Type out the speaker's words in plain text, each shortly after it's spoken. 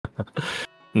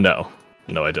No.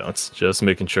 No, I don't. Just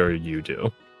making sure you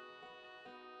do.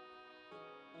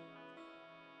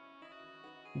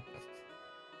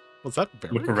 Was that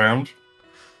Varric? Look around.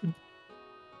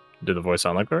 Did the voice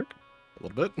sound like Varric? A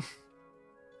little bit.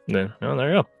 Yeah. Oh,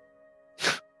 there you go.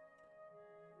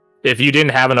 If you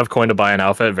didn't have enough coin to buy an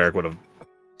outfit, Varric would have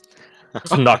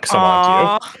snuck some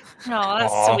onto you. No,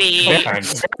 that's Aw, sweet.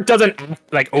 sometimes. Varric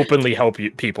doesn't like openly help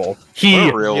you people. He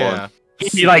What a real Yeah. one.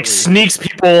 he like sneaks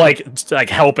people like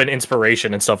help and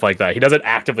inspiration and stuff like that. He doesn't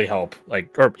actively help,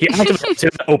 or he actively helps, he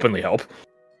doesn't openly help.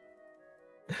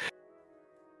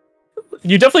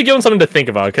 You definitely give him something to think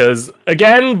about, because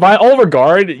again, by all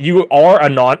regard, you are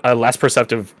a less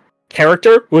perceptive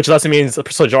character, which thus means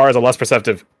Sajar is a less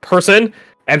perceptive person,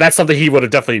 and that's something he would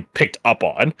have definitely picked up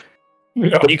on.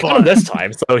 Yeah, But you caught him this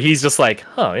time, so he's just like,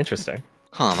 "Oh, interesting."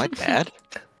 Huh, my bad.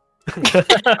 Am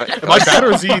I bad,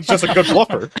 or is he just a good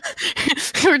bluffer?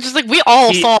 We're just like, we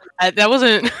all He- saw that. That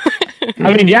wasn't.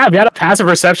 I mean, yeah, if you had a passive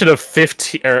perception of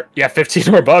 15 or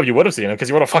above, you would have seen him because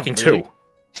you rolled a fucking really? 2.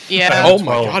 Yeah. Oh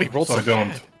my god, he rolled so I so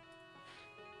don't.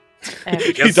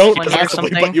 You don't 20 or passively,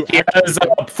 but something. you He has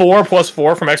 4 plus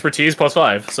 4 from expertise plus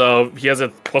 5, so he has a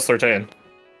plus 13.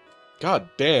 God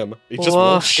damn. He just Woof,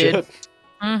 rolled dude. shit.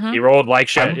 Mm-hmm. He rolled like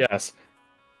shit, I'm- yes.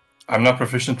 I'm not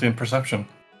proficient in perception.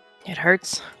 It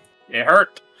hurts. It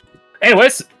hurt.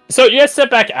 Anyways, so you guys step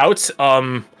back out.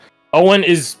 Owen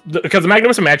is because the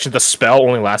Magnificent Mansion, the spell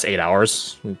only lasts 8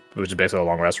 hours, which is basically a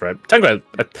long rest, right? Technically,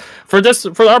 for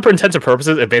our intensive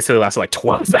purposes, it basically lasted like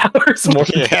 12 hours more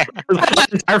than Yeah. the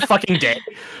entire fucking day.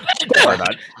 Don't worry about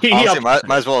it. He Honestly,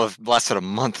 might as well have lasted a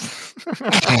month.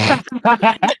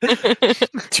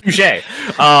 Touche.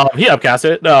 He upcast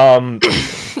it.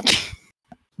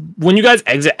 When you guys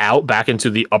exit out back into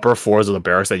the upper floors of the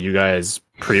barracks that you guys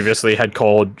previously had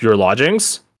called your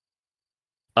lodgings,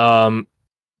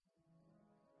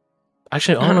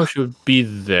 actually, I don't know if she would be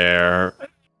there.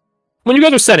 When you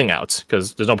guys are setting out,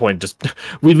 because there's no point, just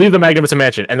we leave the Magnificent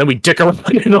Mansion and then we dick around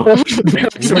in the whole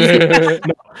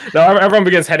no, everyone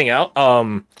begins heading out.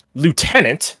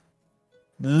 Lieutenant,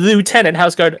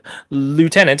 Houseguard,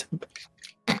 Lieutenant.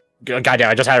 Goddamn,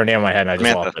 I just had her name in my head and I just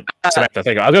Samantha. lost it. Samantha,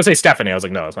 thank you. I was gonna say Stephanie. I was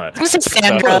like, no, it's not. This is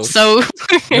Sandra, close. so.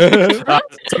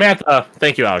 Samantha,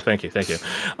 thank you, Alex. Thank you. Take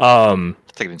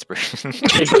an inspiration.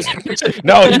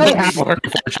 No, you don't have her,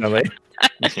 unfortunately.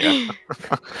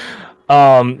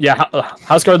 Yeah.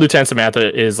 Houseguard Lieutenant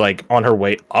Samantha is like on her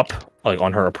way up, like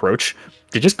on her approach.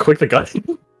 Did you just click the gun?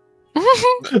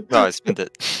 No, I spent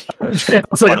it. I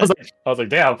was like,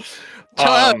 damn. Chill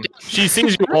out. She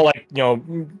sees you all like,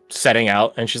 setting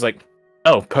out, and she's like,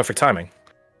 "Oh, perfect timing.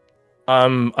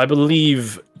 I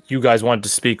believe you guys wanted to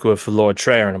speak with Lord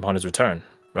Trahern upon his return,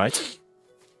 right?"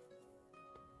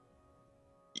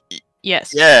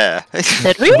 Yes. Yeah.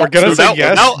 Did we? We're gonna So say now-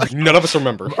 yes. None of us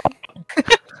remember.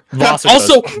 Vossa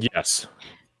Also- does, yes.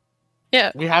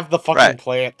 Yeah. We have the fucking Right.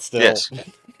 plant still. Yes.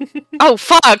 Oh,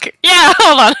 fuck. Yeah,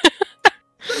 hold on.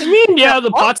 I mean, yeah, the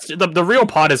pot's the real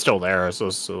pot is still there, so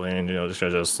just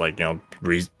like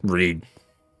root.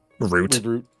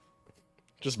 Reboot.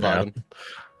 Just Yeah. vibing.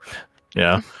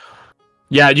 Yeah.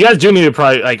 Yeah, you guys do need to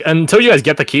probably like until you guys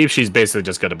get the keep, she's basically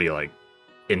just gonna be like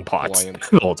in pots Lion.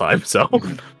 the whole time. So yeah,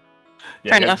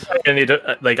 Fair you enough. guys are gonna need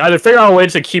to like either figure out a way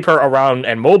to keep her around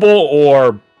and mobile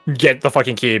or get the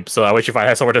fucking keep so that way she finally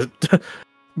has somewhere to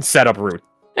set up root.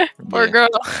 Poor Yeah. girl.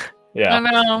 Yeah. I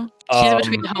know. She's Um,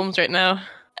 between homes right now.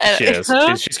 She is.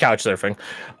 She's couch surfing.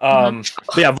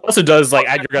 But yeah, Vossa does like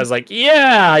add your guys like,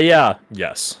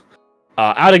 yes.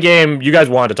 Out of game, you guys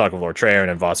wanted to talk with Lord Trahern,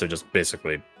 and Vossa just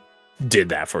basically did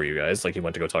that for you guys. Like he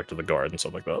went to go talk to the guard and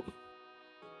stuff like that.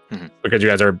 Mhm. Because you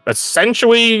guys are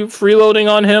essentially freeloading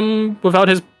on him without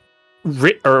his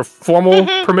formal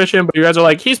permission, but you guys are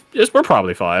like, we're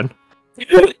probably fine.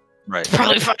 Right.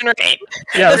 Probably fine, right?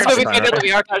 Yeah, That's we're what we fine, figured that right?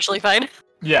 we are actually fine.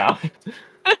 Yeah.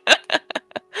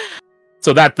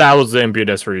 So that was the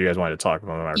impetus for you guys wanted to talk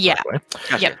about. Yeah.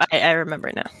 Correctly. Yep, I remember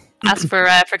it now. Ask for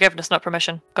forgiveness, not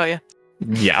permission. Got you.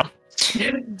 Yeah.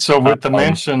 So with the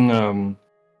mansion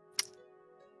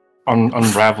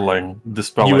unraveling,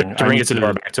 dispelling, You would I bring need it to the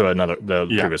door back to the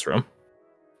Yeah. previous room.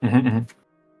 Mhm, mhm.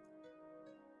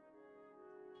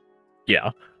 Yeah.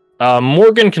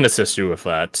 Morgan can assist you with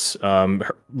that.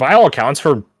 By all accounts,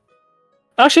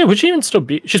 actually, would she even still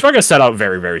be? She's probably gonna set out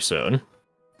very, very soon,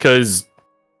 because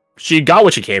she got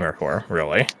what she came here for.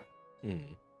 Really, Hmm.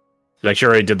 like she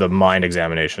already did the mind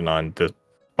examination on the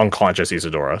unconscious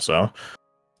Isadora, so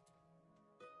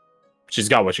she's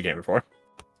got what she came here for.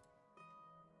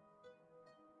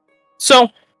 So,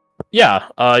 yeah,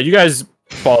 you guys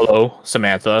follow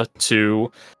Samantha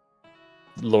to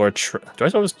Lord. Do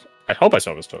I I hope I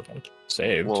saw this token.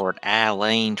 Saved. Lord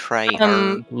Alain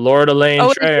Trader. Lord Elaine Oh,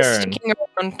 Traern. it's sticking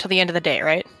around till the end of the day,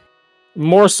 right?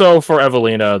 More so for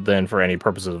Evelina than for any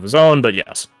purposes of his own, but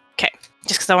yes.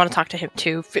 Just because I want to talk to him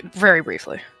too, very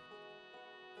briefly.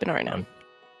 But not right now.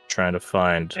 Trying to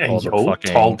find Hey, all the yo,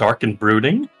 fucking... tall, dark, and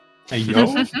brooding. Hey, yo.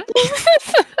 You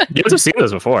guys have seen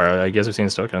this before. I guess I've seen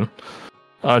this token.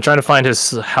 Trying to find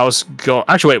his house guard.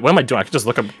 Actually, wait, what am I doing? I could just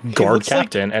look up guard looks like-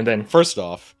 captain and then... First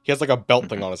off, he has like a belt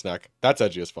thing on his neck. That's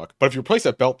edgy as fuck. But if you replace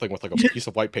that belt thing with like a piece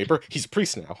of white paper, he's a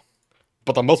priest now.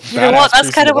 But the most You know badass what? That's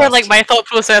priest kind in of the where like West. my thought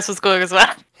process was going as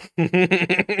well.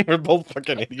 We're both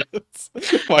fucking idiots.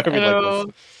 Why are we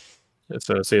like this?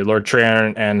 So, see, Lord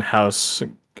Traern and House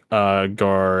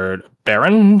Guard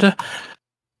Baron.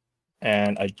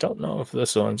 And I don't know if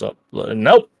this one's up.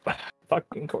 Nope.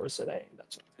 Fucking course it ain't.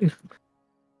 That's fine.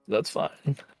 That's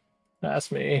fine.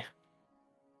 Ask me.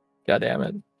 God damn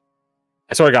it.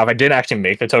 I swear to God, if I didn't actually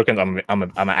make the tokens, I'm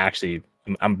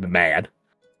mad.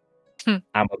 I'm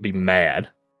gonna be mad.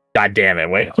 God damn it!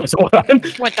 Wait, hold on.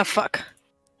 What the fuck?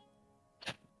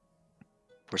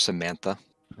 For Samantha.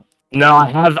 No,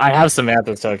 I have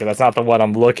Samantha's token. That's not the one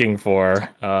I'm looking for.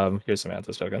 Here's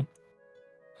Samantha's token.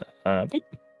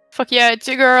 Fuck yeah, it's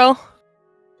your girl.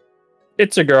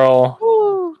 It's a girl.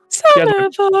 Ooh, Yeah,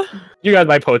 Samantha. You guys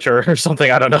might poach her or something.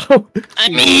 I don't know. I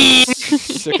mean,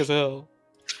 Sick as hell.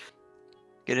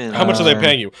 Get in. How much are they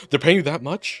paying you? They're paying you that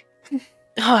much?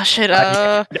 oh shit.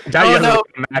 Now you have no.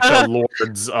 to match a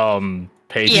Lord's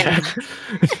paycheck.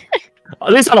 Yeah.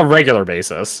 At least on a regular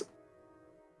basis.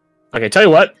 Okay, tell you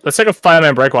what. Let's take a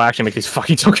 5-man break while I actually make these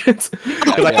fucking tokens.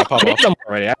 Because Yeah, pop I made off. them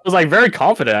already. I was like very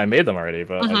confident I made them already,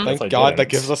 but Mhm. I guess I Thank God didn't. that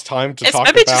gives us time to It's talk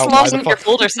maybe about just why lost the in your fuck...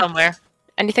 folder somewhere.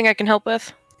 Anything I can help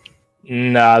with?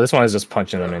 Nah, this one is just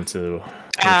punching them into.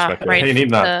 perspective. Right. Hey,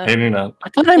 Nina. Hey, Nina. I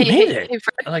thought I Hey, made hey, it. hey,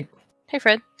 Fred. Like, Hey,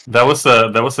 Fred. That was a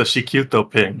Shikuto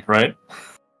ping, right?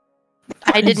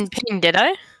 I didn't ping, did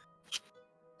I?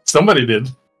 Somebody did.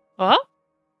 What?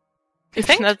 You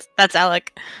think? That's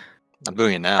Alec. I'm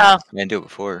doing it now. Oh. I didn't do it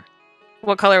before.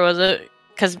 What color was it?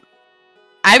 Because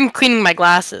I'm cleaning my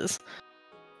glasses.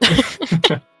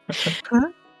 It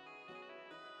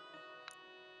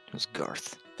was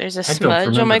Garth. There's a I don't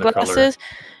smudge on my remember the color. glasses.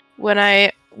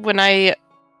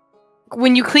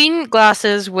 When you clean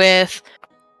glasses with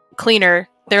cleaner,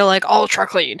 they're like ultra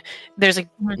clean. There's like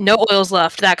no oils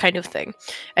left, that kind of thing.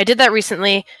 I did that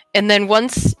recently, and then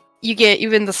once you get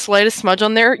even the slightest smudge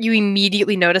on there, you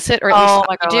immediately notice it, or at least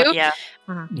I do. Yeah.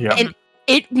 Yeah. And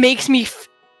it makes me,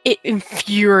 it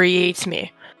infuriates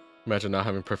me. Imagine not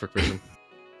having perfect vision.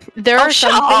 There are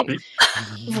some things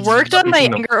Be- I've worked on my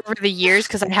Speaking of- anger over the years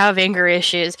because I have anger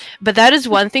issues, but that is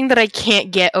one thing that I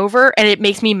can't get over, and it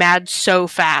makes me mad so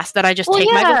fast that I just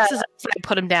take my glasses off and I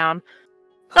put them down.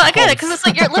 No, I get it, because it's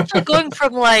like you're literally going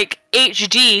from like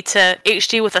HD to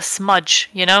HD with a smudge,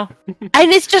 you know? And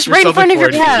it's just You're right in front of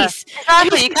your self-employed. face.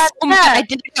 Exactly. It You was can't so mad. I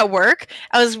did it at work.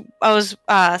 I was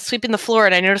sweeping the floor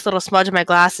and I noticed a little smudge in my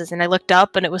glasses, and I looked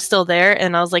up and it was still there,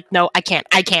 and I was like, no, I can't.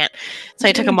 So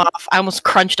I took them off. I almost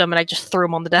crunched them and I just threw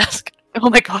them on the desk. Oh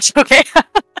my gosh, okay.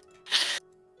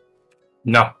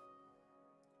 No.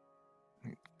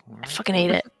 I fucking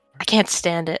hate it. I can't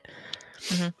stand it.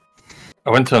 I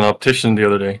went to an optician the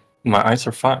other day. My eyes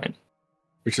are fine,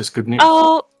 which is good news.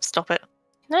 Oh, stop it.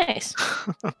 Nice.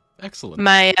 Excellent.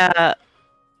 My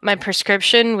my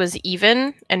prescription was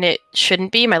even, and it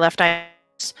shouldn't be. My left eye.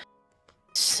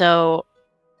 So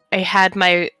I had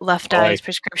my left eye's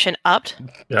prescription upped.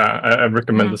 Yeah, I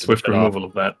recommend the swift Get off. removal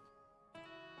of that.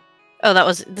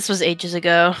 Oh, this was ages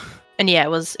ago, and yeah, it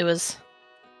was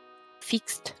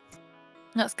fixed.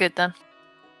 That's good then.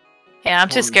 Yeah, I'm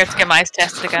too scared to get my eyes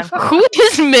tested again. Who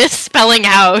is misspelling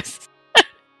house?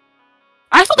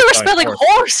 I thought they were Spelling spelling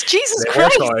horse. Jesus They were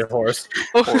Christ. spelling horse.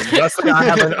 Just I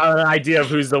have an idea of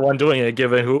who's the one doing it,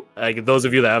 given who, like, those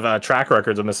of you that have track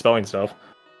records of misspelling stuff.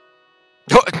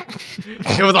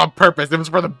 It was on purpose. It was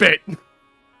for the bit.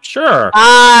 Sure.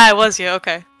 Ah, it was you.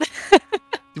 Okay.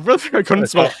 You really think I couldn't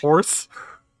spell horse?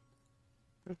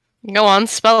 Go on,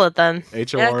 spell it then.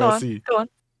 H-O-R-S-E. Go on.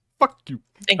 Fuck you.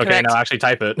 Okay, Incorrect. now actually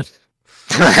type it.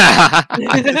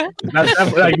 That's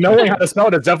definitely, like, knowing how to spell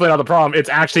it is definitely not the problem. It's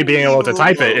actually being able to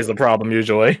type it is the problem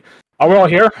usually. Are we all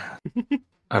here?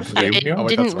 I believe It you. wait,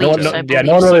 didn't that's No leave. one, fine. yeah,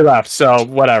 no one really left. So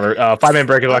whatever. 5-man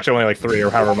break is actually only like 3 or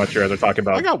however much you guys are talking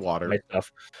I about got water. my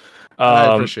stuff.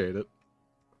 I appreciate it.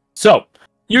 So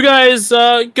you guys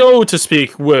go to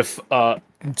speak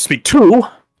to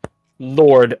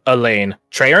Lord Elaine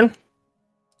Traern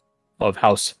of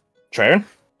House Traern.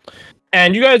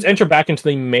 And you guys enter back into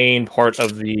the main part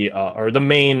of the, or the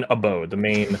main abode, the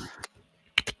main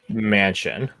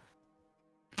mansion.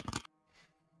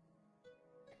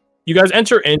 you guys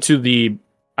enter into the,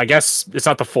 I guess it's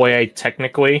not the foyer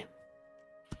technically,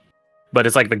 but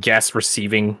it's like the guest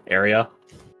receiving area,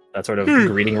 that sort of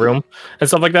greeting room and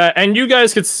stuff like that. And you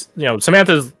guys could,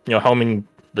 Samantha's, helming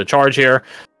the charge here,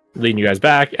 leading you guys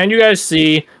back, and you guys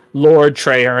see Lord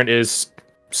Traherne is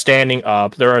standing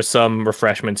up. There are some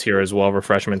refreshments here as well,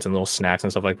 refreshments and little snacks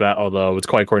and stuff like that. Although it's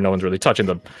quite clear no one's really touching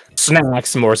the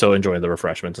snacks, more so enjoying the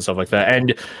refreshments and stuff like that.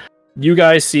 And you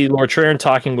guys see Lord Traherne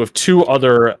talking with two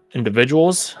other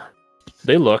individuals.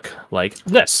 They look like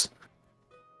this.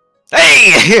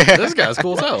 Hey! This guy's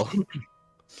cool as hell.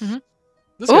 Mhm.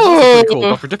 This guy's also pretty cool,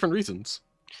 but for different reasons.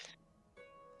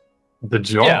 The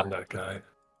jaw Yeah. on that guy.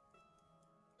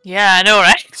 Yeah, I know,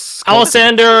 right?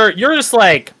 Alessander, you're just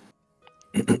like,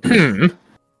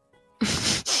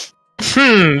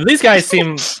 these guys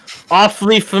seem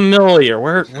awfully familiar.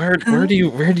 Where do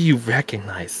you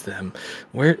recognize them?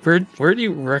 Where do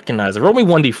you recognize them? Roll me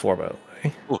 1d4, by the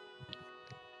way.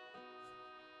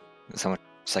 That's how much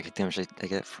psychic damage I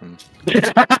get from.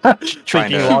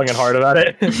 Thinking to- long and hard about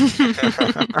it.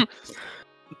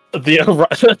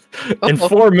 In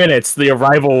 4 minutes, the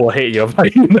arrival will hate you. How do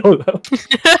you know though?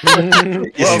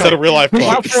 Instead of real life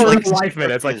Not clock. 4 life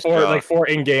minutes, like four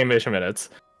in-game-ish minutes.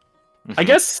 I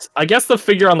guess the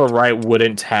figure on the right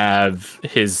wouldn't have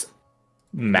his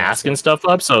mask and stuff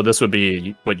up, so this would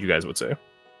be what you guys would say.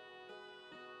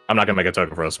 I'm not gonna make a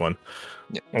token for this one.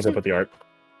 Yep. I'm gonna put the art.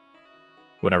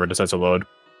 Whenever it decides to load.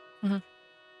 Mhm.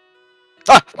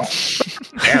 Ah!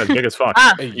 Damn, it's big as fuck.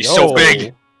 Ah, Hey, He's so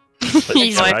big.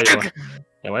 he's Yeah, like, right,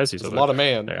 yeah, why is he so He's a big? lot of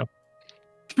man.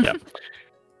 Yeah.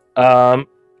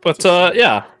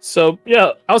 Yeah. So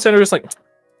yeah, Alexander was like, why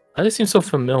do they seem so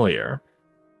familiar?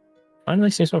 Why do they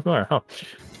seem so familiar? Huh.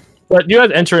 But you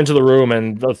guys enter into the room,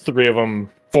 and the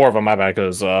four of them, my bad,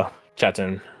 because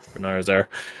Captain Bernard is there,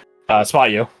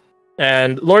 spot you.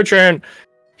 And Lord Traherne,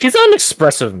 he's not an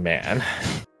expressive man.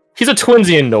 He's a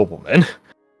Twinsian nobleman.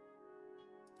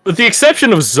 With the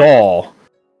exception of Zal,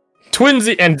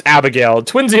 and Abigail,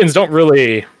 Twinsians don't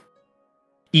really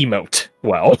emote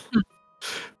well.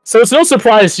 So it's no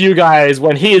surprise to you guys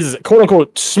when his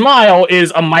quote-unquote smile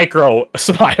is a micro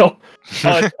smile.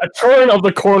 A turn of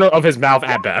the corner of his mouth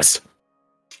at best.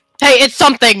 Hey, it's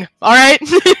something, all right?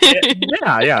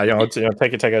 Yeah,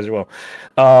 take it as you will.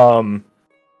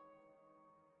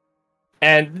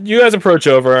 And you guys approach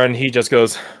over, and he just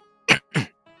goes,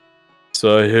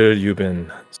 so I hear you've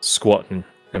been squatting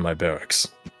in my barracks.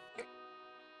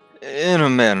 In a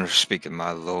manner of speaking,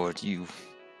 my lord, you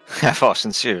have our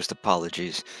sincerest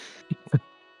apologies.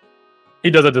 He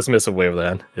does a dismissive wave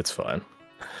then. It's fine.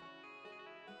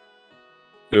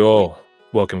 You're all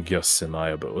welcome guests in my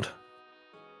abode.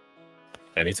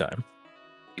 Anytime.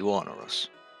 You honor us.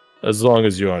 As long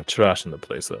as you aren't trashing the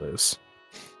place, that is.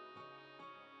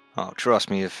 Oh, trust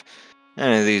me, if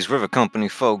any of these River Company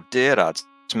folk did, I'd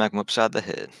smack them upside the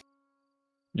head.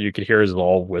 You could hear his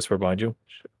all whisper behind you.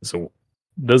 So,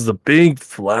 does the big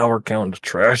flower count as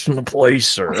trash in the place,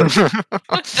 sir?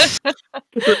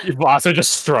 Vaso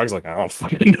just shrugs like, I don't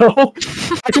fucking know.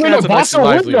 Actually, no, That's a nice Vaso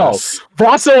would know. liveliness.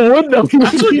 Vaso would know.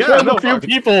 Actually, yeah, He's one no, of the few fuck.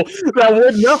 people that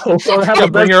would know. Or have Yeah, a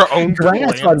bring best your own grasp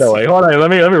plants. on knowing. Hold on, let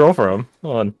me roll for him.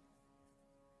 Hold on.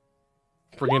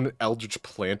 Bring in an eldritch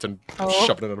plant and Oh.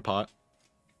 shove it in a pot.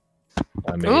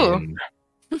 I mean,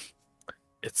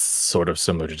 it's sort of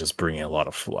similar to just bringing a lot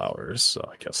of flowers, so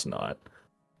I guess not.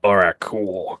 Alright,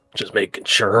 cool. Just making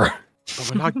sure. But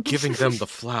we're not giving them the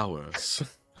flowers.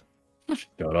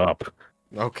 Shut up.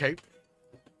 Okay.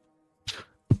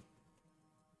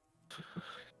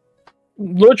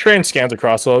 Lord Traherne scans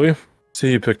across all of you.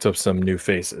 See, you picked up some new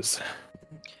faces.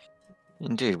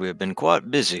 Indeed, we have been quite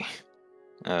busy.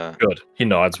 Good. He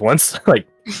nods once. Like,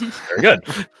 very good.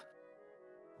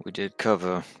 We did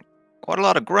cover quite a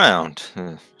lot of ground,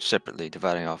 separately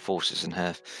dividing our forces in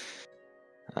half.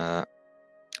 I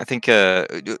think,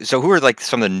 so who are like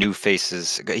some of the new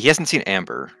faces? He hasn't seen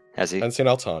Amber, has he? And seen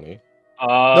Altani.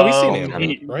 No, he's seen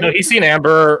Amber, right? No, he's seen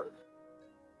Amber.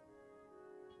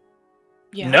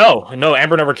 yeah. No,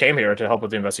 Amber never came here to help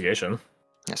with the investigation.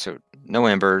 Yeah, so no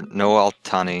Amber, no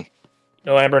Altani.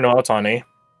 No Amber, no Altani.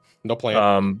 No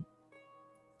plant.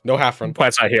 No Haffron.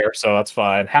 Plant's not here, so that's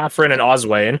fine. Halfrin and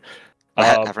Oswayne.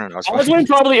 Havern and Oswald. Oswayne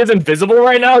probably is invisible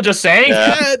right now, just saying.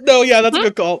 Yeah. Yeah, that's a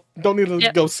good call. Don't need a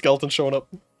Yep. ghost skeleton showing up.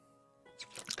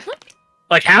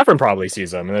 Like, Halfrin probably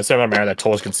sees them, in the same manner that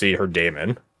Tolos can see her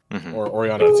daemon. Mhm. Or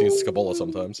Oriana can see Scabola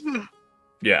sometimes.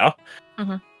 Yeah.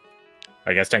 Mhm.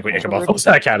 I guess technically Ichabod falls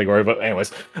in that category, but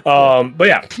anyways. But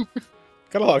yeah,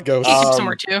 Got a lot of ghosts.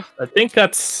 Somewhere too. I think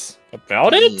that's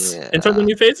about it Yeah. in terms of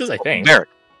new faces, I think. Barrack.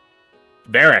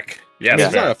 Barrack. Yes, Yeah.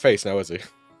 He's not Barrack. a face now, is he?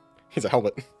 He's a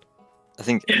helmet. I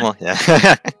think. Well,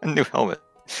 yeah, a new helmet.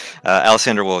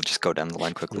 Alexander will just go down the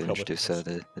line quickly and New helmet.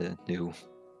 introduce the new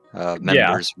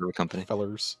members of the company.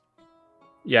 Fellers.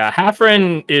 Yeah,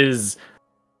 Hafren is.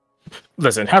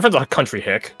 Listen, Hafren's a country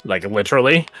hick, like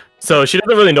literally. So she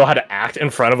doesn't really know how to act in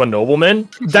front of a nobleman.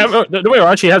 The way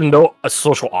around, she has no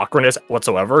social awkwardness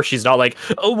whatsoever. She's not like,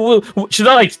 she's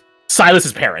not like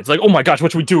Silas's parents. Like, oh my gosh,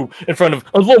 what should we do in front of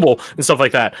a noble and stuff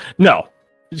like that? No,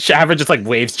 Hafren just like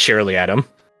waves cheerily at him,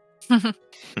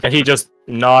 and he just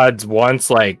nods once,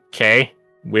 like, "Okay,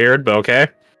 weird, but okay."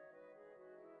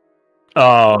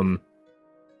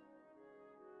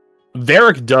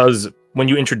 Varric does. When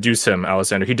you introduce him,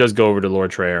 Alexander, he does go over to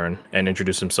Lord Traherne and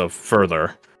introduce himself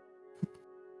further.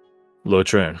 Lord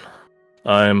Traherne,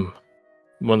 I'm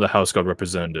one of the House Guard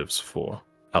representatives for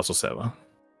House Oseva.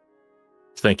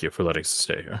 Thank you for letting us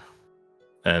stay here.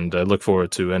 And I look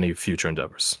forward to any future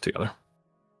endeavors together.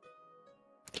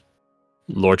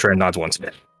 Lord Traherne nods once.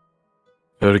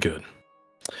 Very good.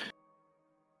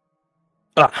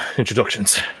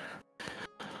 Introductions.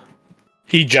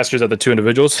 He gestures at the two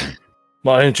individuals.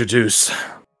 I introduce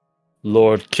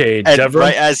Lord K. And Devon.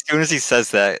 right as soon as he says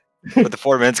that, would the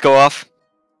 4 minutes go off?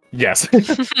 Yes.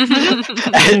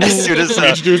 And as soon as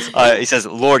he says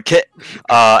Lord K,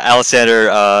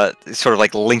 Alexander, sort of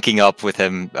like linking up with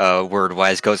him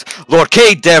word-wise, goes, Lord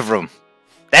K. Devram.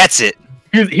 That's it.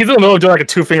 He's in the middle of doing like a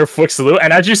 2-finger flick salute,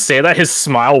 and as you say that, his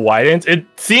smile widens. It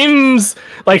seems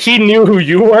like he knew who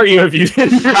you were, even if you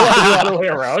didn't realize all the way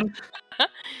around.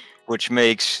 Which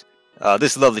makes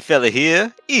this lovely fella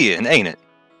here Ian, ain't it?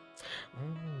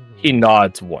 He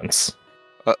nods once.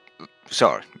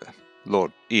 Sorry,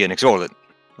 Lord Ian Exorlet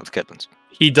of the Ketlins.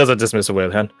 He does a dismissive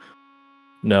wave hand.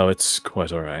 No, it's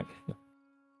quite all right.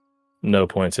 No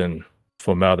point in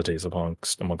formalities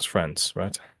amongst friends,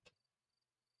 right?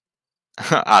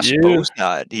 I suppose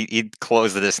not. He'd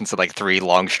close the distance to like 3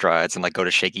 long strides and like go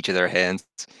to shake each of their hands.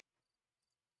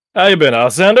 How you been,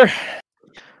 Alexander?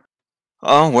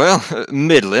 Oh, well,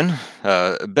 middling.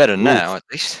 Better now, at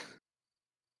least.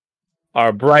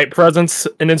 Our bright presence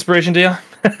an inspiration to you?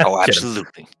 Oh, Kidding.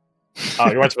 absolutely.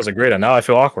 Oh, you weren't supposed to greet him. Now I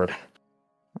feel awkward.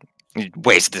 You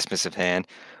waste a dismissive hand.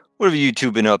 What have you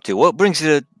two been up to? What brings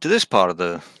you to this part of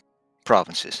the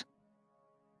provinces?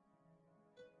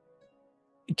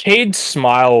 Cade's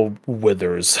smile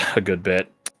withers a good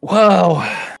bit. Well,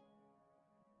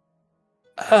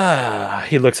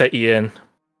 he looks at Ian.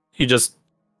 He just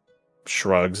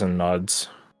shrugs and nods.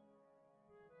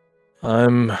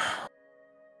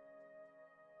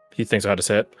 He thinks how to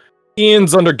say it.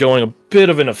 Ian's undergoing a bit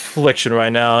of an affliction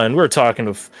right now, and we're talking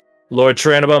with Lord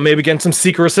Traherne about maybe getting some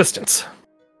secret assistance.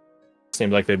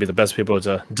 Seems like they'd be the best people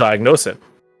to diagnose it.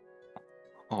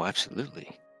 Oh,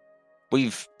 absolutely.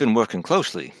 We've been working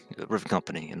closely, the River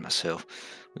Company and myself.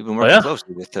 We've been working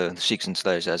closely with the Seeks and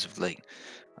Slayers as of late.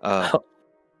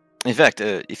 In fact,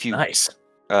 if you... Nice.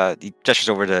 He gestures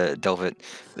over to Delvit.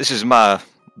 This is my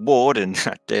ward and,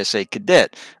 I dare say,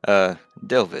 cadet,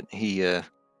 Delvit. He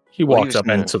walks up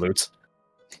and salutes.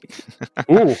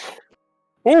 Ooh.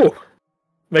 Ooh.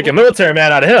 Make a military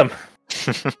man out of him.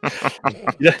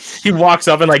 Yeah, he walks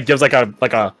up and like gives like a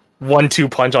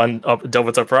 1-2 punch on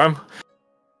Delvit's upper arm.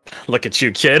 Look at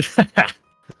you, kid.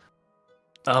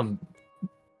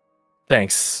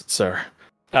 Thanks, sir.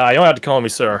 You don't have to call me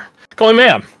sir. Call me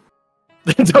ma'am.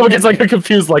 Delvit gets like a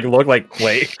confused look like,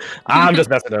 wait. I'm just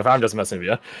messing with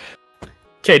you.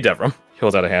 K. Devram. He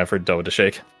holds out a hand for Delvit to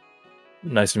shake.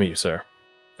 Nice to meet you, sir.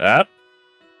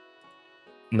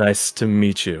 Nice to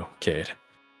meet you, Cade.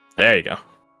 There you go.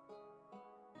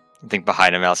 I think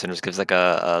behind him, Alison just gives like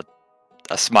a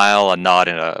smile, a nod,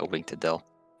 and a wink to Del.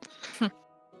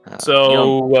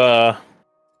 What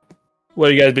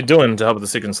have you guys been doing to help with the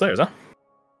Seeks and Slayers, huh?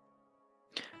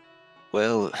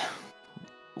 Well,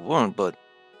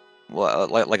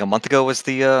 like a month ago was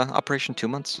the operation. 2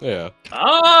 months. Yeah.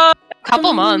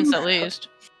 Couple months at least.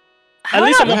 At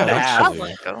least a month Yeah, and a half.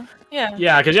 actually. Yeah.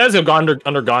 Yeah, because you guys have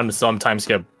undergone some time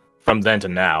skip from then to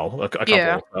now. A couple.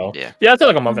 Yeah. So. Yeah. Yeah, I'd say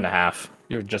like a month and a half.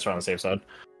 You're just around the safe side.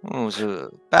 Well, it was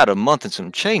about a month and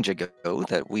some change ago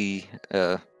that we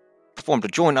performed a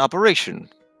joint operation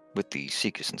with the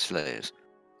Seekers and Slayers.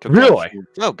 Really?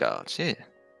 Bell guards, yeah.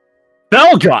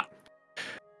 Belgot!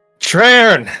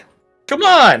 Traherne! Come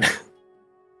on! You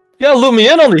gotta loop me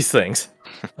in on these things.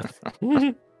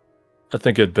 I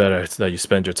think it'd better that you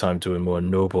spend your time doing more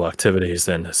noble activities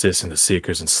than assisting the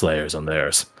Seekers and Slayers on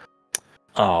theirs.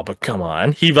 Oh, but come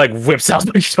on. He like whips out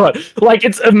the shot. Like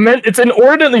it's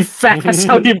inordinately fast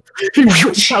how he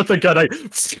whips out the gun.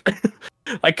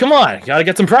 Like, come on, gotta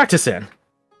get some practice in.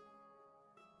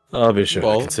 I'll be sure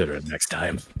to consider it next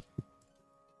time.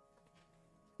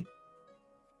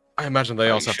 I imagine they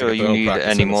Are also you have sure to get you their own need practice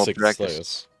any in the more Six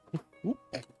practice? Slayers.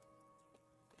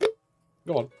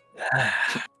 Go on.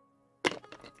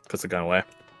 Puts the gun away.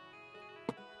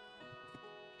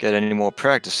 Get any more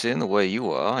practice in the way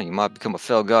you are, you might become a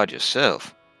fell god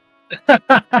yourself.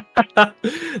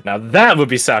 Now that would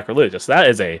be sacrilegious. That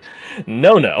is a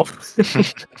no-no.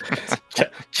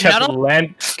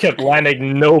 kept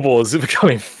landing nobles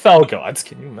becoming fell gods.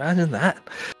 Can you imagine that?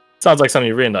 Sounds like something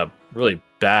you read in a really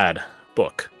bad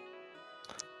book.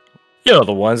 You know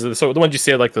the ones, so the ones you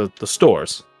see at like the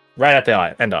stores, right at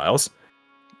the end aisles.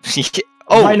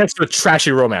 Oh, Right next to the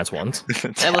trashy romance ones.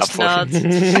 That was nuts.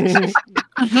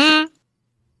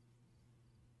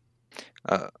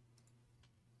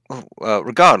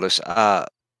 Regardless,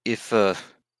 if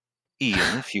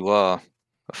Ian, if you are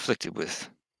afflicted with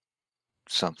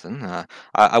something,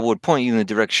 I would point you in the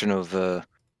direction of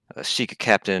Seeker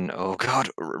Captain. Oh God,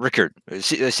 Rickard.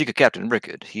 Seeker Captain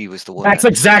Rickard. He was the one. That's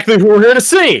exactly who we're here to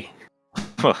see.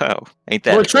 Wow, ain't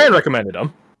that? Lord Train recommended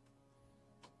him.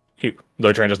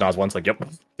 Lord Train just nods once, like, "Yep,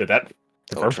 did that."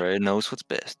 Lord Train knows what's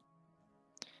best.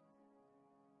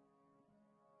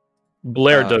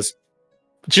 Blair does.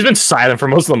 She's been silent for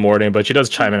most of the morning, but she does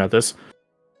chime in at this.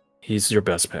 He's your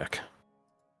best pick.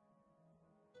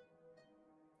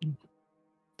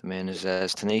 The man is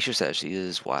as tenacious as he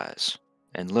is wise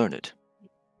and learned.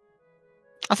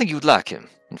 I think you would like him,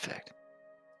 in fact,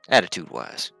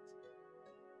 attitude-wise.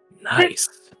 Nice.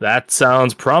 That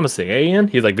sounds promising, eh, Ian?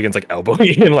 He like begins like elbowing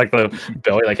Ian like the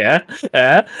belly, like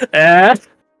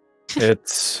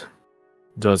It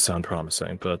does sound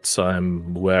promising, but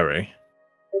I'm wary,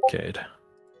 Cade.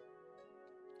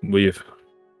 We've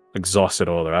exhausted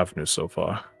all other avenues so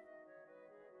far.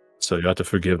 So you have to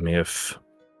forgive me if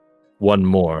one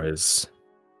more is...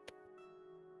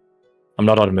 I'm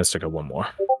not optimistic of one more.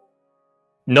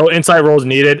 No insight rolls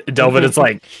needed. Delvin is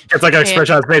like, it's like an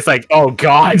expression on his face like, oh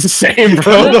god, same,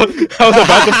 bro. I was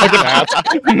about to fucking ask.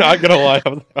 I'm not gonna lie.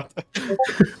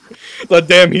 But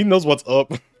damn, he knows what's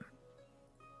up.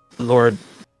 Lord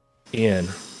Ian.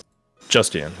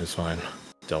 Just Ian is fine.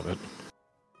 Delvin.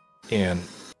 Ian,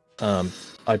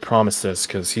 I promise this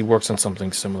because he works on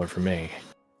something similar for me.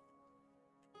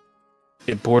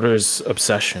 It borders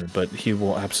obsession, but he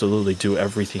will absolutely do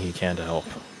everything he can to help.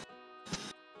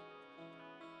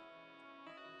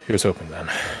 Here's hoping, then.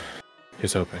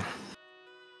 Here's hoping.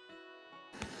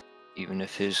 Even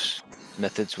if his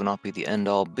methods will not be the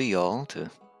end-all be-all to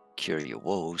cure your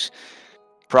woes,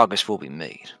 progress will be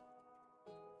made.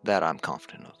 That I'm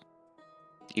confident of,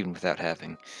 even without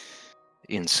having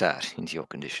insight into your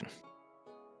condition.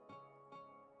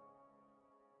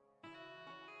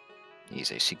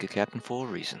 He's a secret captain for a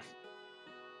reason.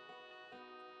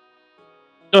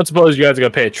 Don't suppose you guys are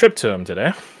gonna pay a trip to him today?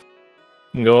 You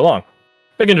can go along.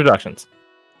 Big introductions.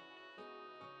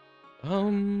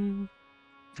 We've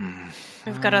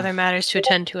got other matters to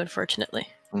attend to, unfortunately.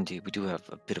 Indeed, we do have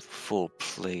a bit of a full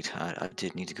plate. I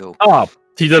did need to go. Oh,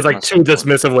 he does like two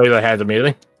dismissive waves of hands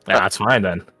immediately. That's fine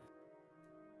then.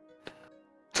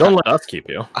 Don't let us keep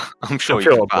you. I'm sure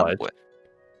feel you'll obliged.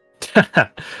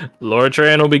 Lord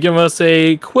Tran will be giving us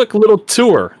a quick little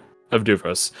tour of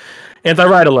Duvros.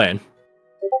 Anti-Rida Lane.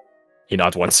 He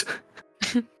nods once.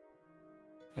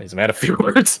 He's a man of few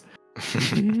words.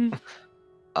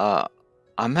 I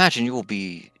imagine you will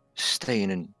be staying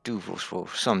in Duvros for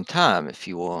some time if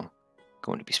you are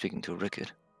going to be speaking to Rickard.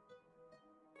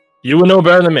 You will know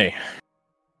better than me.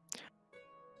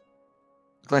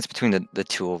 Glance between the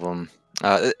two of them.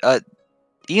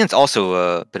 Ian's also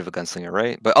a bit of a gunslinger,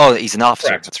 right? But he's an officer.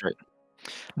 Correct. That's right.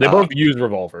 They both use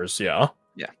revolvers, yeah.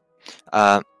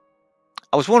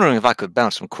 I was wondering if I could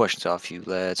bounce some questions off you,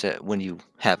 lads, when you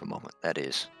have a moment. That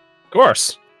is. Of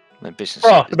course. My business.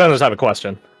 Well, depends on the type of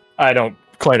question. I don't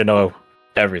claim to know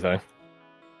everything.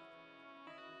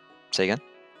 Say again?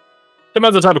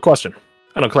 Depends on the type of question.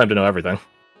 I don't claim to know everything.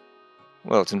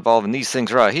 Well, it's involving these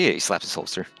things right here. He slaps his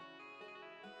holster.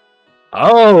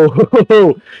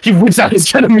 Oh, he whips out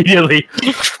his gun immediately.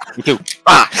 Me too.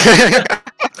 Ah!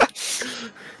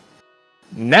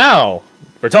 Now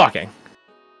we're talking.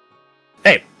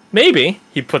 Hey, maybe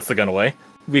he puts the gun away.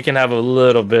 We can have a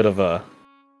little bit of a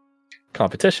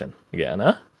competition again,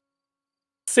 huh?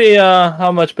 See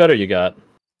how much better you got.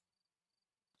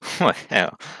 Well,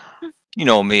 you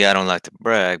know me, I don't like to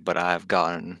brag, but I've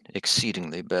gotten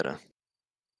exceedingly better.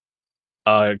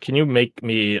 Can you make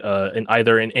me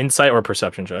either an insight or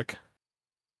perception check?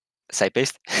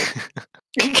 Sight-based?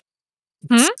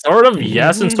 Sort of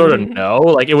yes and sort of no.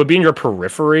 Like it would be in your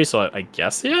periphery, so I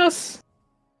guess yes.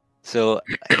 So,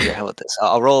 here, how about this?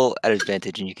 I'll roll at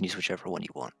advantage, and you can use whichever one you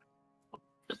want.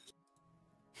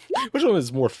 Which one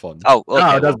is more fun? Oh,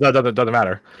 okay. No, well, it doesn't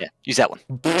matter. yeah, use that one.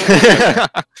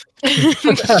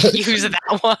 Use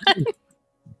that one.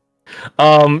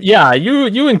 Yeah,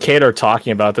 you and Kate are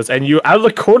talking about this, and you out of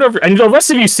the corner of, and the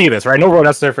rest of you see this, right? No road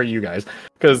necessary for you guys,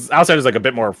 because outside is like a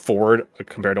bit more forward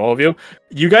compared to all of you.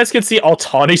 You guys can see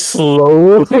Altani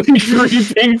slowly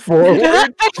creeping forward.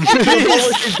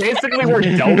 Basically, we're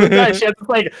done with that. She has this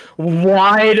like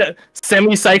wide,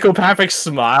 semi-psychopathic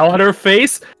smile on her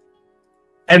face,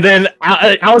 and then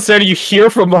outside you hear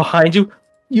from behind you,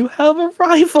 "You have a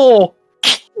rifle."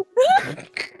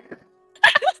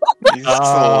 He's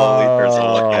slowly turns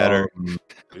to look at her.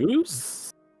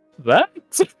 Who's that?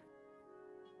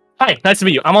 Hi, nice to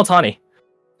meet you. I'm Altani.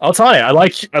 Altani,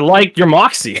 I like your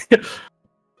moxie.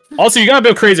 Also, you got a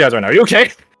bit of crazy eyes right now. Are you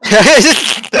okay?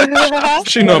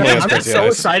 She normally has I'm crazy so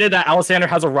eyes. excited that Alexander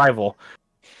has a rival.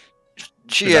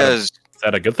 She has. Is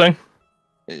that a good thing?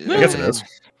 I guess it is.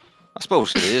 I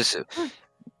suppose it is.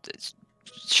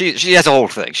 She has a whole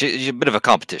thing. She's a bit of a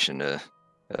competition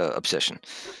obsession.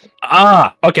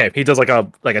 Ah, okay. He does like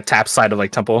a tap side of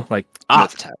like temple, like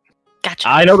Not the type. Gotcha.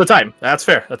 I know the time. That's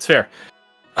fair. That's fair.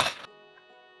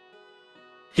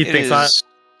 He It thinks that is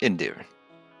endearing.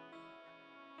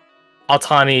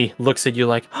 Altani looks at you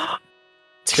like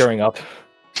tearing up.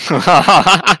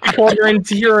 Oh, you're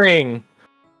endearing.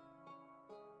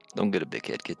 Don't get a big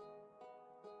head, kid.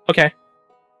 Okay.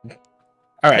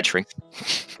 All Head right. shrink.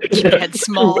 Head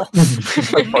small.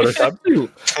 Photoshop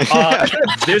too.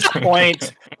 At this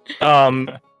point,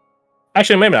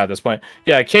 actually, maybe not at this point.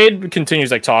 Yeah, Cade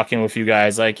continues like talking with you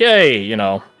guys, like, "Yay, you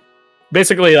know,"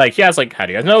 basically like he has like, "How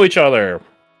do you guys know each other?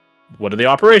 What did the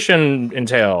operation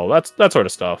entail?" That sort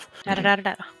of stuff. Da da da da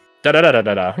da. Da da da da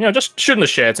da da. You know, just shooting the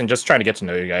shits and just trying to get to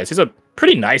know you guys. He's a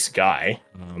pretty nice guy.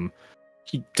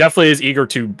 He definitely is eager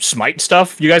to smite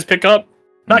stuff you guys pick up.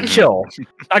 Not kill.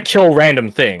 Not kill random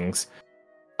things.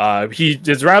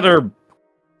 He's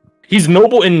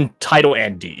noble in title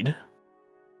and deed.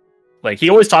 Like, he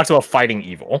always talks about fighting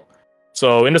evil.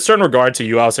 So, in a certain regard to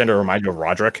you, Alexander, remind you of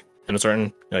Roderick. In a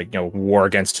certain, like, you know, war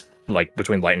against, like,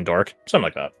 between light and dark. Something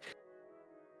like that.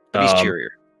 But he's cheerier.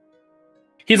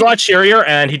 He's a lot cheerier,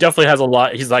 and he definitely has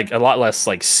he's, like, a lot less,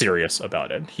 like, serious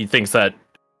about it. He thinks that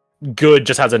good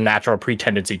just has a natural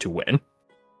pretendency to win.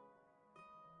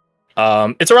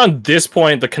 It's around this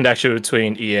point the connection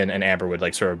between Ian and Amber would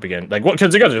like sort of begin, like, what?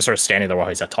 Because you guys are just sort of standing there while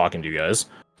he's talking to you guys,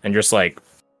 and you're just like,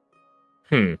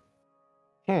 Hmm.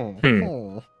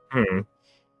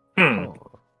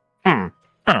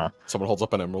 Someone holds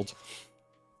up an emerald.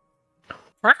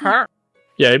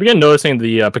 Yeah, you begin noticing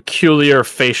the peculiar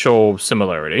facial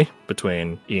similarity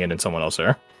between Ian and someone else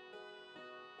there.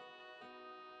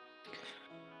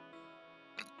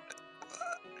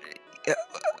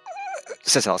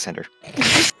 Says Alexander.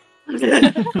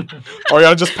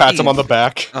 Oriana just pats him on the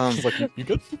back. Um, She's like, you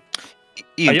good?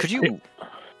 Ian, you- could you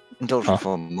indulge me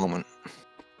for a moment?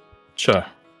 Sure.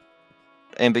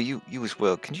 Amber, you as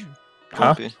well. Can you come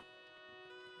Huh? up here?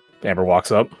 Amber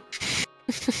walks up.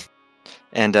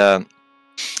 And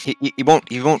he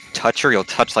won't touch her. He'll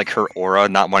touch like her aura,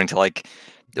 not wanting to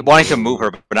move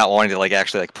her, but not wanting to like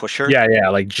actually like push her. Yeah,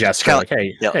 like gesture, Kinda like,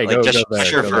 hey, Yeah, hey, like go, just go there,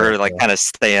 sure go for her there, to like go. kind of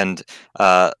stand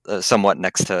somewhat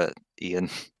next to Ian.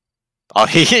 Oh,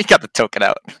 he got the token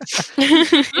out,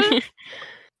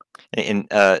 and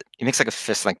he makes like a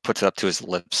fist, and, like puts it up to his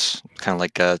lips, kind of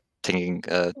like taking.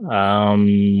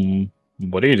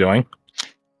 What are you doing?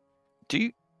 Do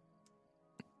you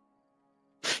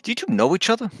two know each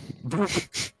other?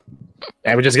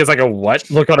 Amber just gets like a what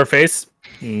look on her face.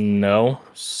 No,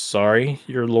 sorry,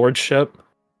 your lordship.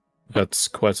 That's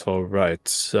quite all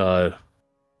right. Where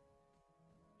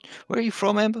are you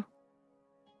from, Amber?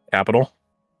 Capital.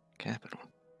 Capital.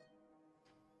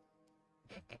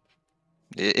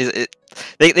 They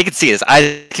can see his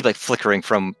eyes keep like flickering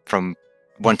from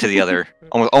one to the other,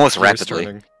 almost rapidly.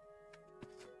 Turning.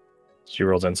 She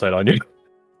rolls insight on you.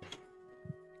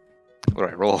 What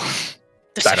do I roll?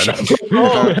 I don't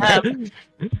Oh, know.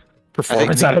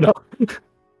 Performance. I don't know.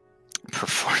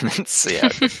 Performance, yeah.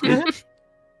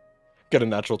 Get a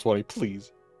natural 20,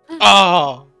 please.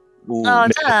 Ah! Ooh, Oh,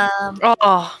 damn.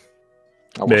 Oh,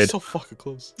 I Mid. was- So fucking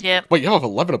close. Yeah. Wait, you have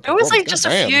 11 of It was like performance, just a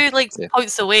goddamn. few like Yeah.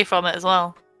 points away from it as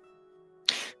well.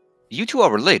 You two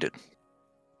are related.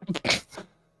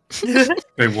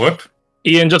 Wait, what?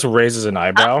 Ian just raises an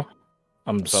eyebrow.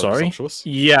 I'm Is that sorry. presumptuous?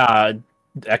 Yeah,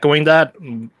 echoing that,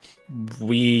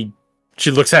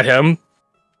 she looks at him.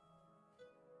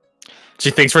 She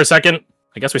thinks for a second.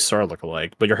 I guess we sort of look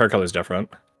alike, but your hair color is different.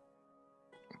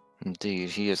 Indeed,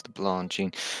 he has the blonde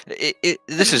gene.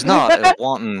 This is not a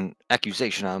wanton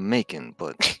accusation I'm making,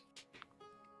 but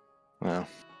well,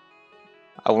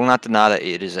 I will not deny that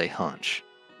it is a hunch.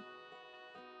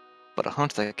 But a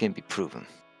hunch that can be proven.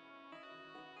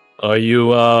 Are you,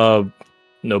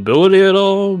 nobility at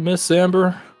all, Miss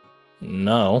Amber?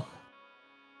 No.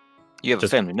 You have a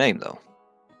family name, though.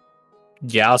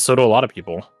 Yeah, so do a lot of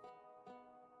people.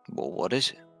 Well, what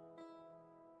is it?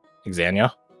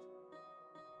 Exania.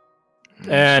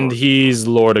 And he's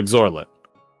Lord Exorlet.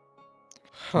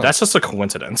 Huh. That's just a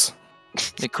coincidence.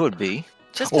 It could be.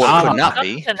 Just Or it could not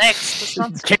be. the next.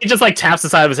 Kate just like taps the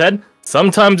side of his head.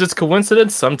 Sometimes it's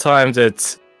coincidence, sometimes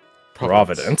it's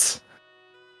Providence.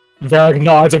 Varric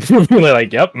nods approvingly,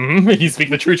 like, yep, he's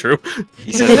speaking the true.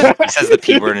 He says the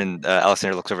P word, and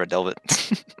Alexander looks over at Delvit.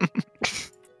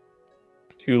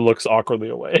 He looks awkwardly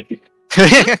away.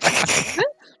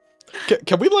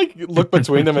 Can we like look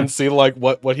between them and see like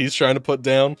what he's trying to put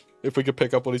down? If we could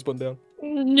pick up what he's putting down.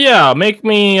 Yeah, make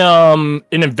me an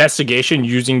investigation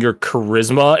using your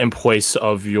charisma in place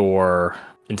of your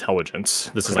intelligence.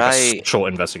 This is like a social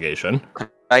investigation. Could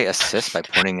I assist by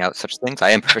pointing out such things?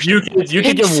 I am proficient. You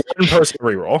can give one person a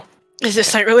reroll. Is this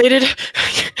site related?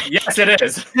 Yes, it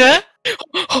is.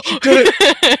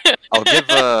 I'll give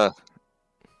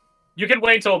You can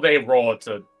wait until they roll it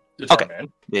to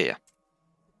determine. Yeah.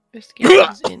 This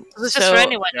is just for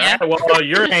anyone, yeah? Well,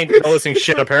 you ain't noticing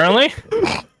shit apparently.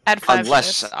 Add 5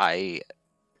 Unless to this. I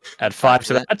Add 5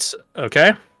 to that.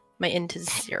 Okay. My int is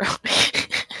 0.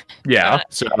 Yeah.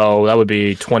 So that would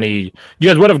be 20. You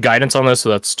guys would have guidance on this, so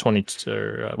that's 20.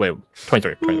 Wait,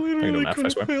 23. I can do math, I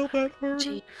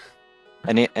swear.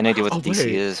 any idea what the DC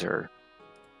wait. is, or?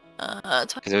 I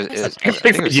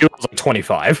think for you it was like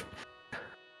 25.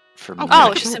 For me,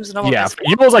 Oh, it just seems normal. Yeah, for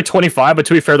you it was like 25, but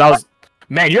to be fair, that was...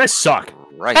 Man, you guys suck.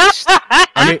 right.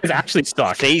 I mean, it's actually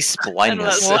suck. Face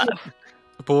blindness.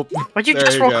 Why'd you There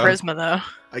just you roll go. charisma, though?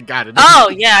 I got it. Oh,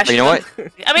 yeah. But you know what?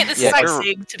 I mean, this Yeah, is like sure.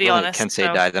 Sig, to be Rolling a honest. Kensei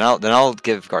so. die. Then I'll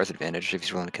give Garth advantage if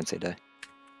he's rolling a Kensei die.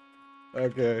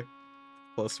 Okay.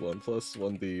 +1,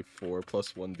 +1d4,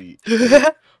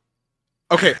 +1d.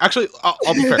 Okay, actually,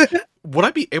 I'll be fair. Would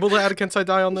I be able to add a Kensei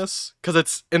die on this? Because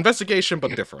it's investigation,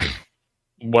 but different.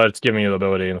 What's giving you the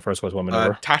ability in the first place? One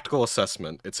maneuver. Tactical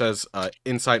assessment. It says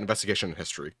insight, investigation, and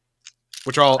history,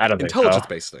 which are all I don't think so.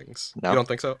 intelligence-based things. No. You don't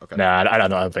think so? Okay. Nah, I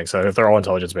don't think so. If they're all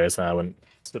intelligence based, then I wouldn't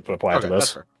apply Okay, to that's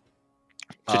this. fair.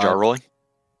 Did you are rolling?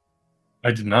 I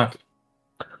did not.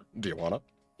 Do you wanna?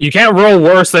 You can't roll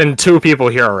worse than 2 people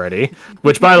here already.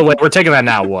 Which, by the way, we're taking that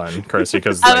now 1, Kirsty,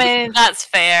 because I mean, that's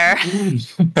fair.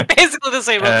 Basically the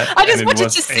same. I just And it wanted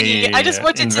was to see. I just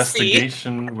wanted to see.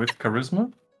 Investigation with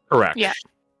charisma. correct. Yeah.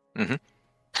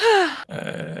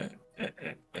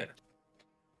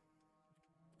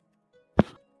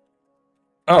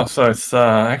 Oh, so it's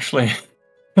actually.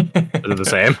 Is it the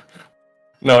same?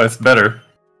 No, it's better.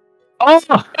 Oh,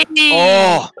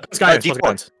 Oh, this guy has D4.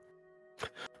 points.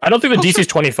 I don't think the DC is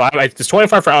 25. It's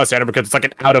 25 for Alexander because it's like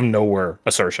an out of nowhere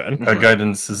assertion.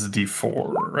 Guidance is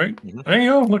D4, right? Mhm. There you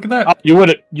go. Look at that. You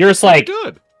would. You're just like.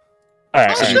 Good. All right.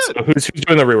 Oh, All right. shit. So who's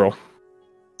doing the reroll?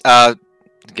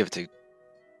 give it to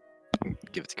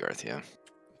Garth. Yeah.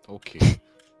 Okay. Do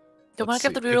you Let's want to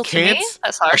give the see. reroll It to me? can't-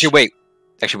 That's harsh. Actually, wait.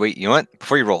 You know what?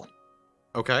 Before you roll,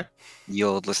 Okay.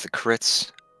 you'll list the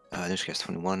crits. This guy's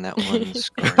 21. That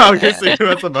one's Okay, so who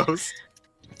has the most?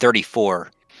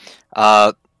 34.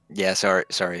 Yeah. Sorry,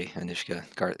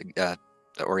 Anushka.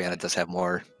 Oriana does have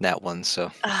more nat ones,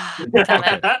 so Ah, damn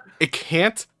it. It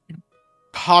can't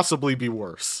possibly be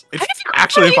worse. It's How did you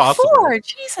actually roll impossible. 34?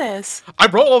 Jesus. I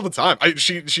roll all the time.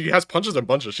 She has punches and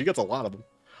bunches. She gets a lot of them.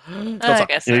 I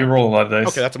guess Yeah, you so. roll a lot of dice.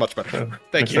 Okay, that's much better. So,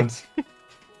 Thank makes you. sense.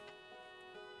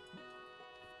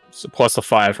 So plus the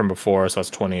 5 from before, so that's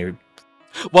 20.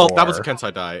 Well, that was a Four.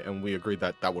 Kensei die, and we agreed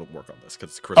that that wouldn't work on this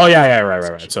because it's charisma. Oh yeah,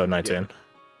 right. So 19.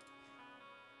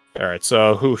 All right.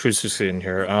 So who's sitting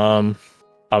here?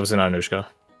 Obviously not Anushka.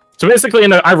 So basically,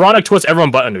 in an ironic twist,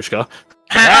 everyone but Anushka.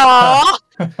 Aw.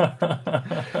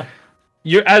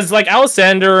 You're as like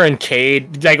Alexander and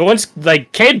Cade. Like once,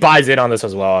 like Cade buys in on this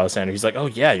as well. Alexander, he's like, "Oh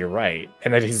yeah, you're right,"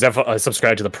 and then he's definitely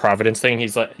subscribed to the Providence thing.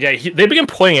 He's like, "Yeah." They begin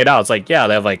pointing it out. It's like, yeah,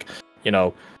 they have like,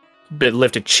 bit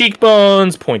lifted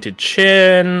cheekbones, pointed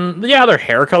chin. Yeah, their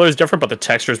hair color is different, but the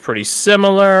texture is pretty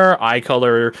similar. Eye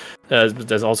color,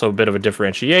 there's also a bit of a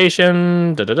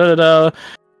differentiation.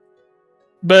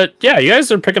 But yeah, you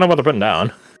guys are picking up what they're putting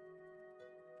down.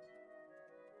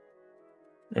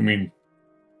 I mean,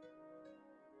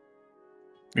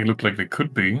 they look like they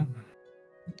could be.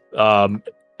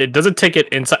 It doesn't take it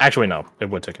inside. Actually, no, it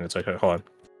would take it inside. Hold on.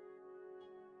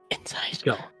 Inside.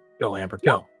 Go, Amber,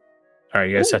 go. All right,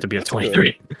 you guys have to be at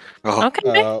 23. oh,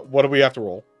 Okay. What do we have to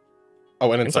roll?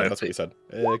 Oh, and Insight. insight. That's what you said.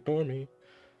 Ignore me.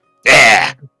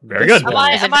 Yeah, very good. Am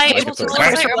I Let's able get to through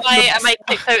roll it. it, or am I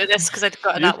kicked out of this because I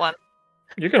got You- that one?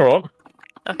 You can roll.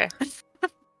 Okay,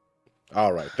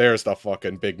 All right, there's the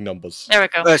fucking big numbers. there we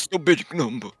go. That's the big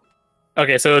number.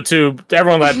 Okay, so to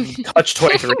everyone that touched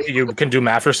 23, you can do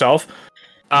math yourself.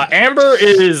 Amber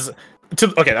is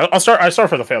okay. I'll start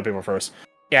for the failed people first.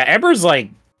 Yeah, Amber's like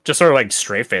just sort of like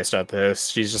straight faced at this.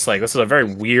 She's just like, this is a very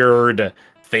weird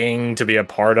thing to be a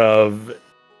part of,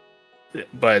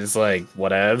 but it's like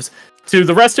whatevs. To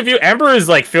the rest of you, Amber is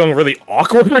like feeling really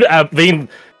awkward at being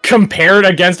compared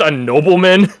against a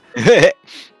nobleman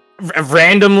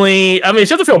randomly. I mean,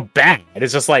 she doesn't feel bad.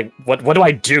 It's just like, what do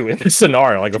I do in this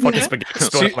scenario? Like a fucking spaghetti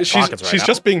spilling out my pockets right she's now.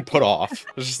 just being put off.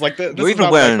 It's just like this You're is even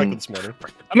not what I wearing- expected this